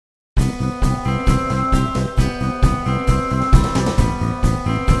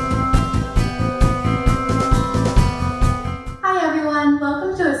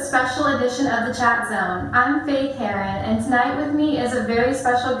the Chat Zone. I'm Haren, and tonight with me is a very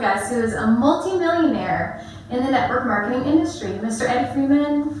special guest who is a multi-millionaire in the network marketing industry, Mr. Eddie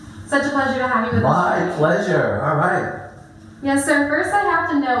Freeman. Such a pleasure to have you with us. My pleasure. All right. Yes, sir. First, I have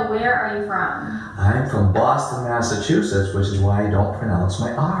to know, where are you from? I'm from Boston, Massachusetts, which is why I don't pronounce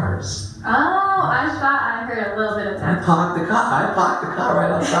my R's. Oh, I thought I heard a little bit of that. I parked the car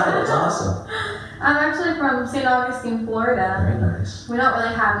right outside. It's awesome. I'm actually from St. Augustine, Florida. Very nice. We don't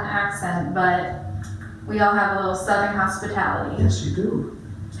really have an accent, but we all have a little southern hospitality. Yes, you do.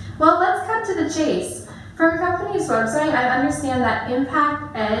 Well, let's cut to the chase. From your company's website, I understand that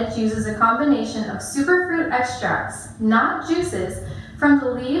Impaqt Edge uses a combination of superfruit extracts, not juices, from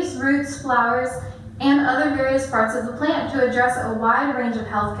the leaves, roots, flowers, and other various parts of the plant to address a wide range of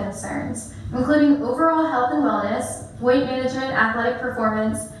health concerns, including overall health and wellness, weight management, athletic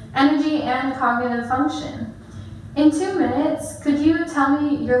performance, energy, and cognitive function. In 2 minutes, could you tell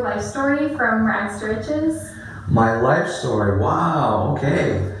me your life story from rags to riches? My life story. Wow.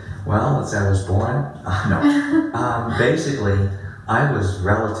 Okay. Well, let's say I was born. Basically, I was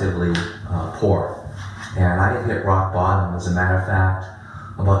relatively poor, and I had hit rock bottom. As a matter of fact,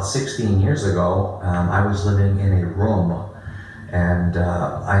 about 16 years ago, I was living in a room, and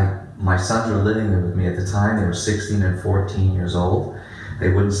my sons were living with me at the time. They were 16 and 14 years old. They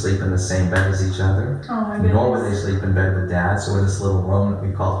wouldn't sleep in the same bed as each other, nor would they sleep in bed with Dad. So in this little room that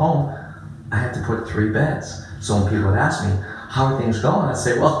we called home, I had to put 3 beds. So when people would ask me, how are things going? I'd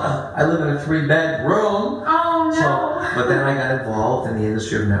say, well, I live in a 3-bed room. Oh, no. So, but then I got involved in the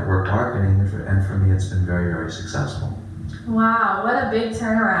industry of network marketing, and for me, it's been very, very successful. Wow, what a big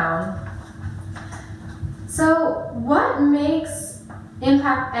turnaround. So what makes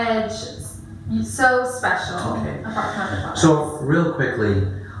Impaqt Edge so special? Okay. Apart from the products? So real quickly,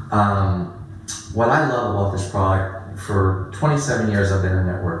 what I love about this product, for 27 years I've been in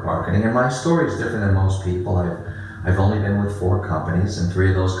network marketing, and my story is different than most people. I've only been with 4 companies, and 3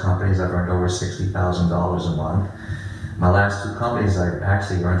 of those companies I've earned over $60,000 a month. My last 2 companies I've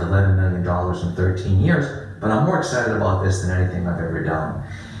actually earned $11 million in 13 years, but I'm more excited about this than anything I've ever done.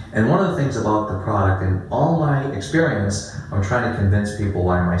 And one of the things about the product, in all my experience, I'm trying to convince people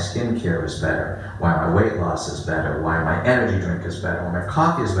why my skincare is better, why my weight loss is better, why my energy drink is better, why my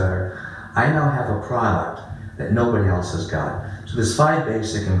coffee is better. I now have a product that nobody else has got. So there's 5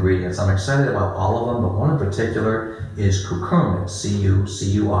 basic ingredients. I'm excited about all of them, but one in particular is curcumin,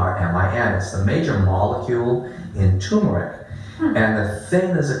 C-U-C-U-R-M-I-N. It's the major molecule in turmeric. And the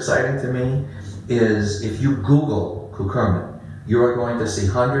thing that's exciting to me is if you Google curcumin, you are going to see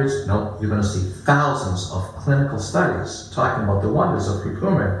hundreds, no, you're going to see thousands of clinical studies talking about the wonders of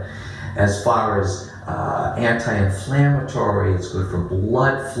curcumin as far as anti-inflammatory, it's good for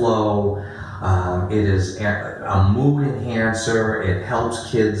blood flow, it is a mood enhancer, it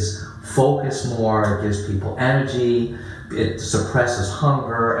helps kids focus more, it gives people energy, it suppresses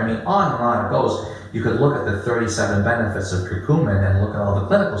hunger. I mean, on and on it goes. You could look at the 37 benefits of curcumin and look at all the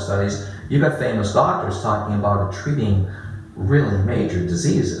clinical studies. You got famous doctors talking about it treating really major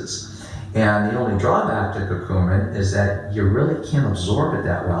diseases. And the only drawback to curcumin is that you really can't absorb it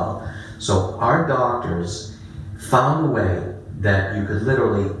that well. So our doctors found a way that you could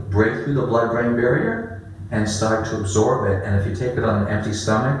literally break through the blood-brain barrier and start to absorb it. And if you take it on an empty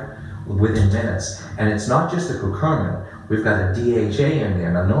stomach, within minutes. And it's not just the curcumin. We've got a DHA in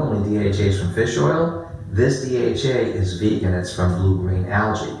there. Now, normally DHA is from fish oil. This DHA is vegan. It's from blue-green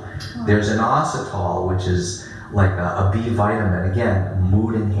algae. There's an inositol, which is like a B vitamin. Again,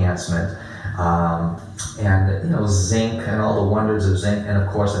 mood enhancement. And zinc and all the wonders of zinc. And of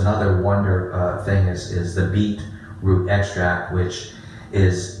course, another wonder thing is the beetroot extract, which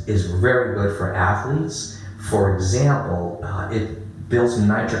is very good for athletes. For example, it builds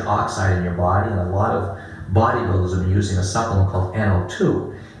nitric oxide in your body, and a lot of bodybuilders have been using a supplement called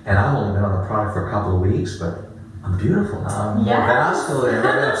NO2. And I've only been on the product for a couple of weeks, but I'm beautiful now. I'm more vascular.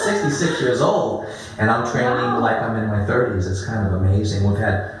 I'm 66 years old, and I'm training like I'm in my 30s. It's kind of amazing.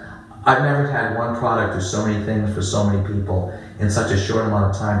 I've never had one product do so many things for so many people in such a short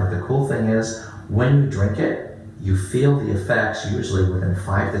amount of time. But the cool thing is, when you drink it, you feel the effects usually within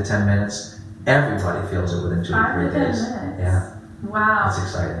 5 to 10 minutes. Everybody feels it within 2 to 3 days. Yeah. Wow. That's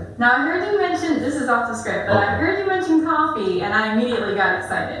exciting. Now, I heard you mention, this is off the script, but I heard you mention coffee, and I immediately got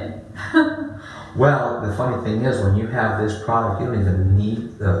excited. Well, the funny thing is, when you have this product, you don't even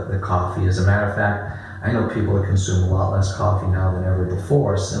need the coffee. As a matter of fact, I know people that consume a lot less coffee now than ever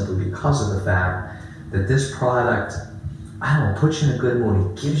before, simply because of the fact that this product, puts you in a good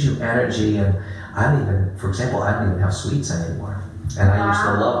mood. It gives you energy, and for example, I don't even have sweets anymore. And I used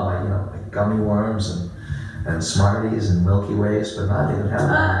to love my, my gummy worms and and Smarties and Milky Ways, but not even have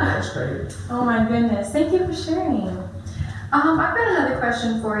that. That's great. Oh my goodness, thank you for sharing. I've got another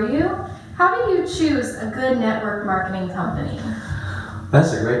question for you. How do you choose a good network marketing company?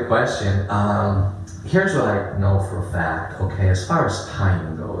 That's a great question. Here's what I know for a fact, okay, as far as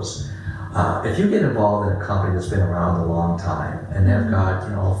timing goes. If you get involved in a company that's been around a long time and they've got,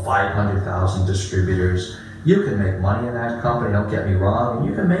 500,000 distributors, you can make money in that company, don't get me wrong, and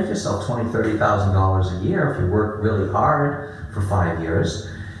you can make yourself $20,000, $30,000 a year if you work really hard for 5 years.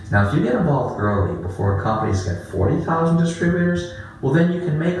 Now, if you get involved early, before a company's got 40,000 distributors, well, then you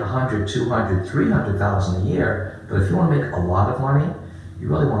can make 100, 200, 300,000 a year. But if you want to make a lot of money, you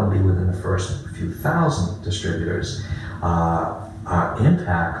really want to be within the first few thousand distributors.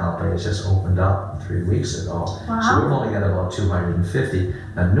 Impaqt company has just opened up 3 weeks ago. Wow. So we've only got about 250.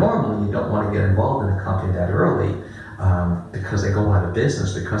 Now, normally you don't want to get involved in a company that early because they go out of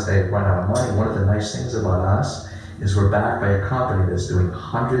business, because they run out of money. One of the nice things about us is we're backed by a company that's doing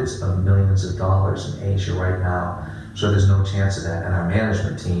hundreds of millions of dollars in Asia right now. So there's no chance of that. And our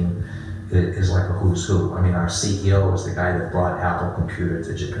management team is like a who's who. I mean, our CEO is the guy that brought Apple Computer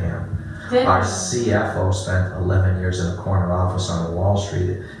to Japan. Our CFO spent 11 years in a corner office on Wall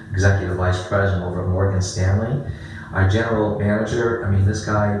Street, executive vice president over at Morgan Stanley. Our general manager, this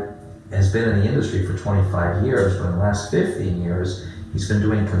guy has been in the industry for 25 years, but in the last 15 years, he's been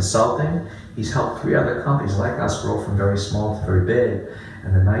doing consulting. He's helped 3 other companies like us grow from very small to very big.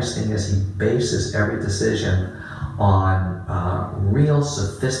 And the nice thing is he bases every decision on real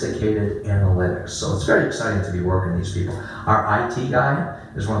sophisticated analytics. So it's very exciting to be working with these people. Our IT guy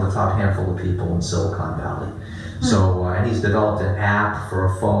is one of the top handful of people in Silicon Valley. So, and he's developed an app for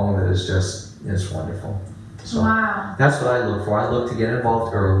a phone that is it's wonderful. So wow. That's what I look for. I look to get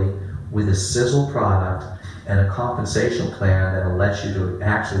involved early with a sizzle product and a compensation plan that'll let you do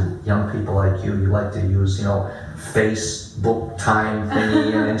actually, young people like you like to use, Facebook time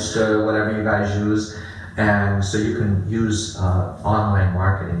thingy and Insta, whatever you guys use. And so you can use online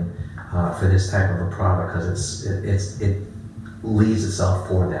marketing for this type of a product because it leads itself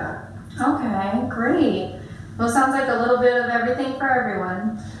for that. Okay, great. Well, it sounds like a little bit of everything for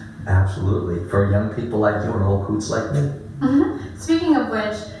everyone. Absolutely, for young people like you and old coots like me. Speaking of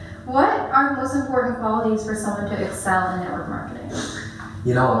which, what are the most important qualities for someone to excel in network marketing?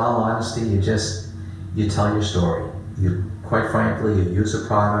 In all honesty, you tell your story. Quite frankly, you use a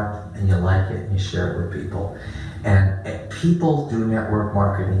product and you like it and you share it with people. And people do network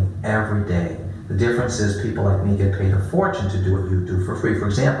marketing every day. The difference is people like me get paid a fortune to do what you do for free. For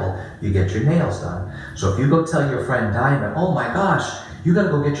example, you get your nails done. So if you go tell your friend Diamond, oh my gosh, you gotta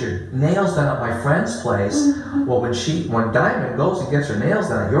go get your nails done at my friend's place. Well, when Diamond goes and gets her nails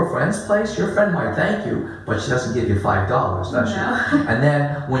done at your friend's place, your friend might thank you, but she doesn't give you $5, does she? No. And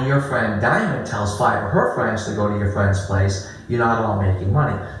then when your friend Diamond tells 5 of her friends to go to your friend's place, you're not all making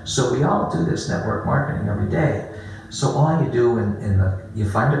money. So we all do this network marketing every day. So all you do you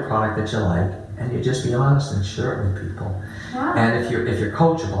find a product that you like, and you just be honest and share it with people. Wow. And if you're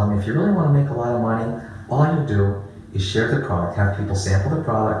coachable, if you really want to make a lot of money, all you do is share the product, have people sample the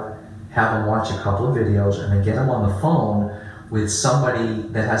product, have them watch a couple of videos, and then get them on the phone with somebody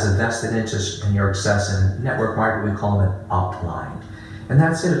that has a vested interest in your success. In network marketing, we call them an upline. And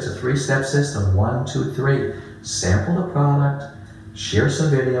that's it. It's a 3-step system. 1, 2, 3. Sample the product, share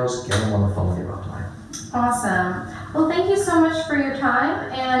some videos, get them on the phone with your upline. Awesome. Well, thank you so much for your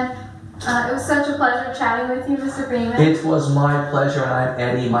time, and it was such a pleasure chatting with you, Mr. Freeman. It was my pleasure, and I'm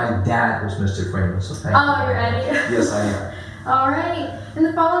Eddie. My dad was Mr. Freeman, so thank you. Oh, you're Eddie. Yes, I am. All right. In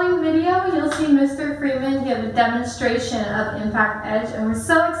the following video, you'll see Mr. Freeman give a demonstration of Impaqt Edge, and we're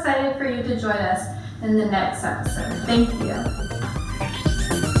so excited for you to join us in the next episode. Thank you.